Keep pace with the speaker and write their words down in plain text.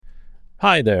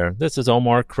Hi there, this is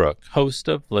Omar Crook, host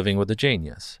of Living with a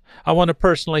Genius. I want to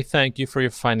personally thank you for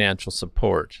your financial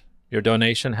support. Your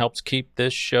donation helps keep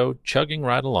this show chugging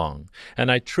right along,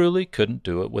 and I truly couldn't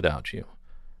do it without you.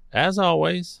 As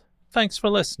always, thanks for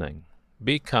listening.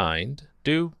 Be kind,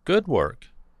 do good work,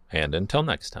 and until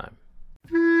next time.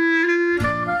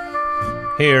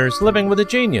 Here's Living with a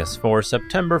Genius for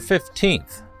September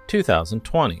 15th,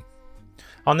 2020.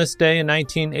 On this day in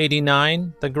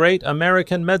 1989, the great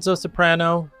American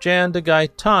mezzo-soprano Jan de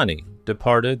Gaetani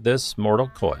departed this mortal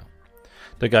coil.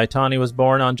 De Gaetani was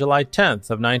born on July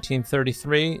 10th of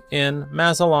 1933 in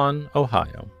Massillon,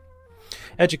 Ohio.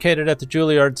 Educated at the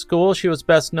Juilliard School, she was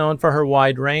best known for her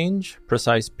wide range,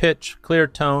 precise pitch, clear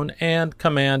tone, and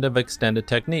command of extended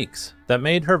techniques that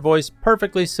made her voice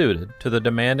perfectly suited to the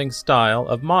demanding style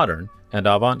of modern and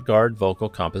avant-garde vocal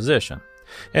composition.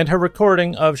 And her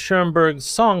recording of Schoenberg's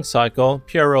song cycle,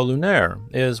 Pierrot Lunaire,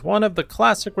 is one of the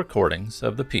classic recordings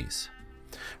of the piece.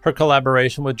 Her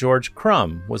collaboration with George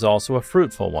Crumb was also a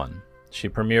fruitful one. She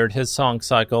premiered his song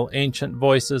cycle, Ancient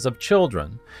Voices of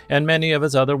Children, and many of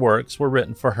his other works were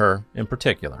written for her in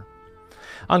particular.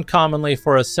 Uncommonly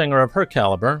for a singer of her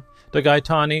caliber, de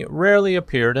Gaetani rarely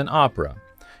appeared in opera,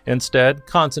 instead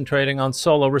concentrating on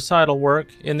solo recital work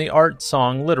in the art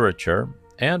song literature,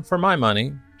 and for my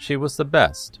money, she was the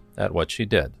best at what she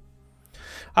did.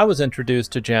 I was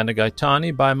introduced to Jan de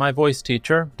Gaetani by my voice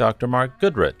teacher, Dr. Mark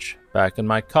Goodrich, back in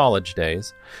my college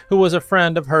days, who was a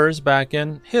friend of hers back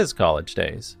in his college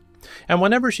days. And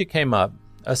whenever she came up,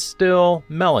 a still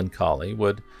melancholy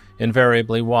would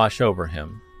invariably wash over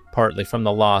him, partly from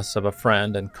the loss of a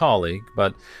friend and colleague,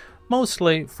 but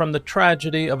mostly from the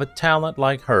tragedy of a talent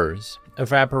like hers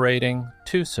evaporating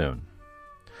too soon.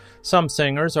 Some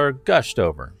singers are gushed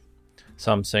over.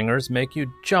 Some singers make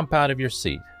you jump out of your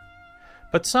seat.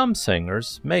 But some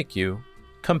singers make you,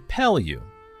 compel you,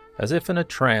 as if in a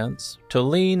trance, to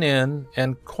lean in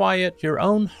and quiet your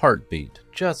own heartbeat,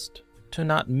 just to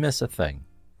not miss a thing.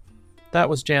 That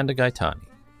was Jan de Gaetani.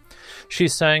 She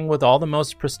sang with all the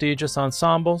most prestigious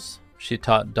ensembles. She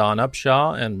taught Don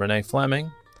Upshaw and Renee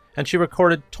Fleming, and she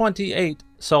recorded 28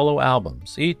 solo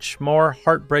albums, each more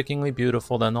heartbreakingly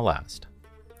beautiful than the last.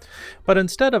 But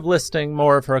instead of listing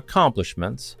more of her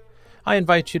accomplishments, I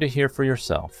invite you to hear for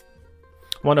yourself.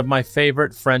 One of my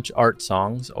favorite French art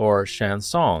songs, or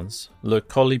chansons, Le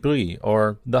Colibri,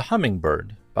 or The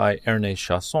Hummingbird, by Ernest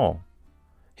Chausson.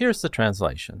 Here's the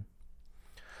translation.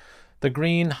 The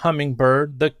green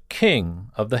hummingbird, the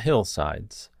king of the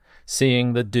hillsides,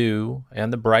 seeing the dew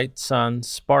and the bright sun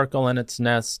sparkle in its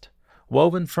nest,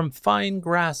 woven from fine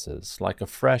grasses like a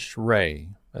fresh ray,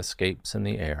 escapes in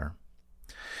the air.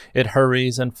 It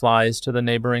hurries and flies to the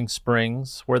neighboring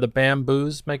springs, where the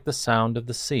bamboos make the sound of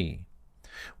the sea,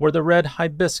 where the red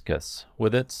hibiscus,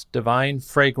 with its divine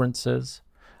fragrances,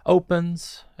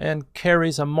 opens and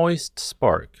carries a moist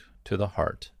spark to the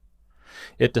heart.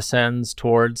 It descends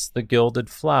towards the gilded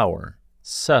flower,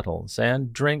 settles,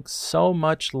 and drinks so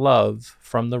much love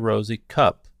from the rosy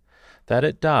cup that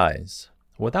it dies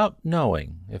without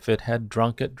knowing if it had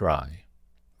drunk it dry.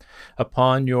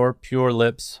 Upon your pure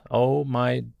lips, O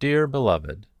my dear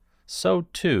beloved, so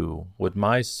too would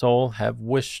my soul have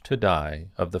wished to die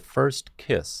of the first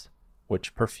kiss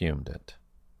which perfumed it.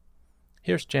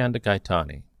 Here's Jan de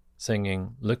Gaetani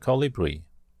singing Le Colibri.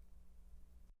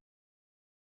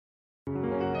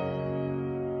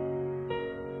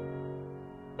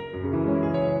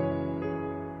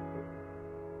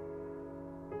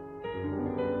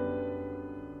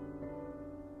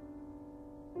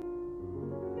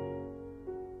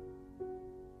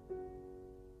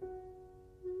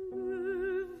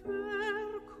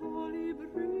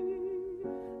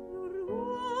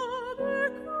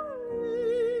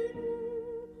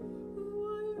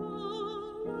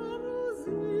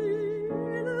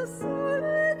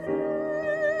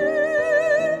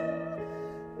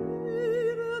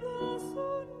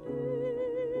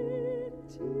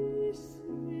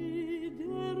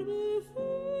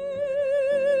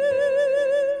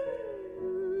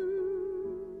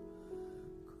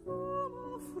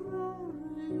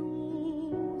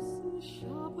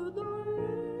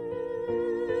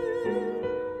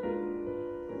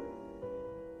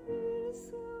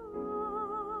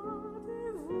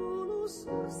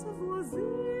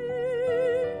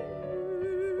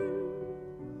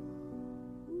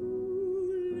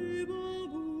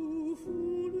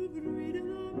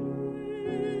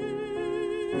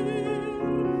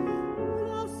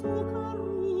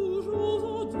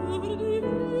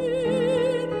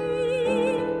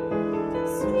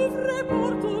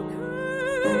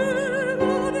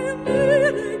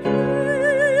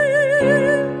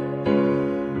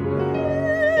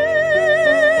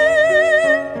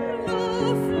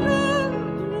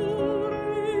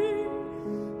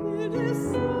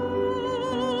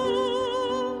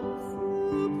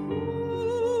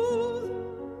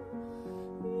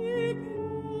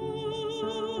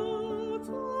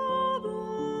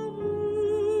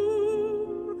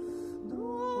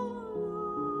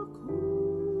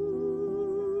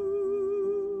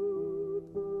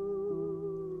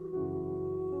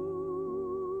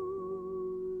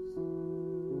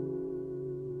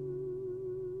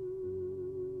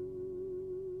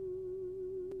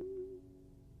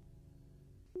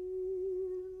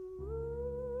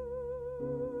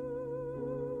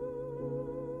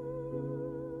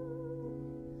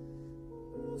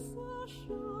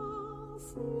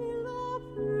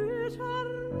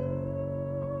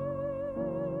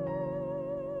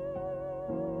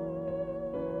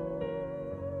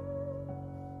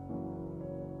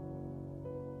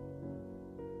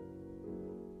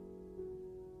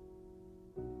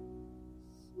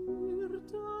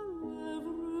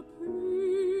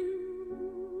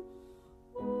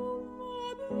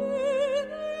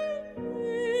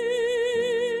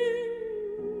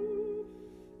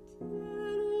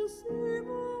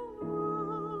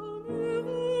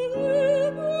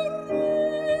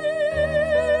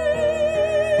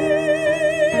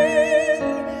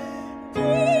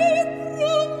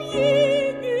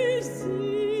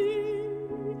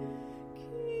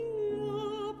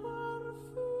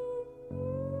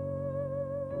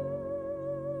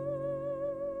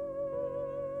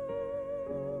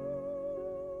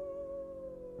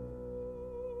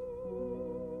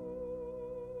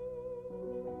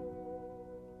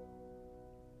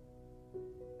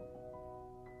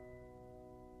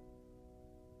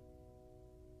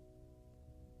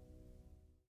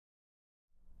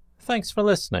 Thanks for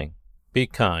listening. Be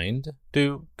kind,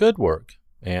 do good work,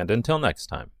 and until next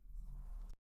time.